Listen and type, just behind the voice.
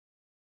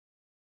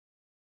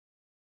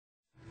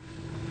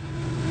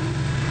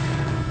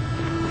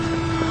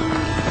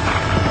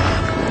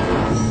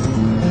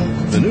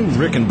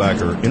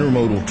Rickenbacker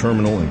Intermodal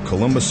Terminal in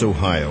Columbus,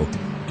 Ohio,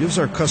 gives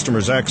our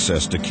customers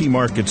access to key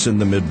markets in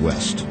the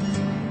Midwest.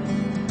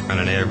 On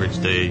an average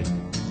day,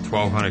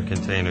 1,200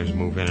 containers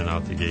move in and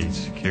out the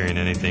gates, carrying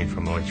anything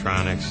from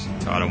electronics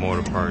to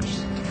automotive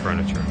parts to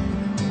furniture.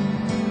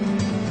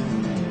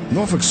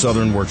 Norfolk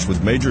Southern works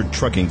with major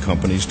trucking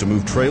companies to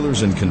move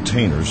trailers and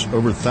containers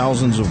over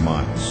thousands of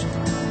miles.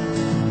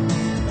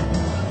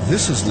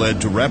 This has led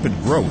to rapid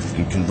growth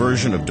in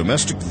conversion of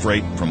domestic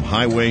freight from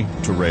highway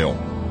to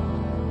rail.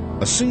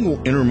 A single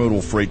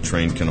intermodal freight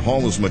train can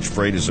haul as much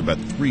freight as about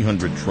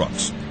 300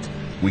 trucks.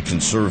 We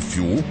conserve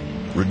fuel,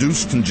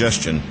 reduce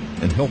congestion,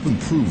 and help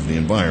improve the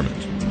environment.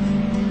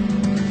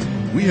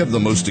 We have the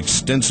most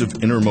extensive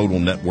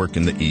intermodal network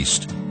in the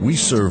East. We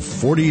serve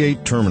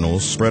 48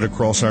 terminals spread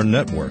across our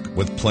network,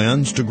 with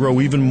plans to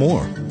grow even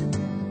more.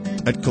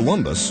 At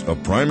Columbus, a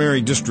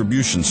primary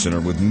distribution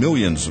center with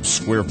millions of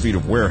square feet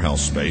of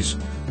warehouse space,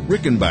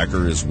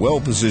 Rickenbacker is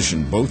well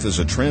positioned both as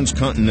a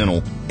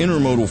transcontinental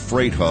intermodal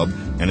freight hub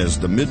and as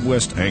the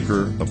Midwest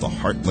anchor of the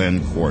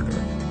Heartland Corridor.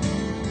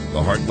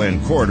 The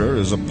Heartland Corridor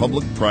is a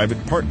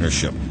public-private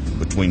partnership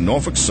between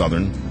Norfolk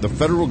Southern, the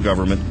federal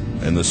government,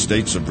 and the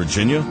states of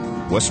Virginia,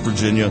 West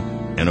Virginia,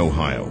 and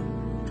Ohio.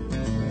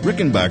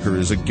 Rickenbacker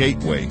is a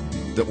gateway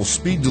that will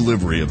speed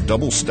delivery of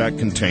double-stack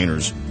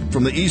containers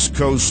from the East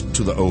Coast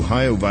to the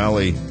Ohio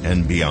Valley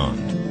and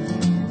beyond.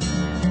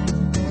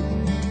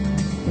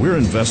 We're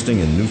investing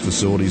in new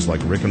facilities like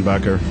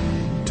Rickenbacker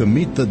to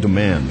meet the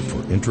demand for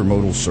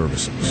intermodal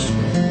services.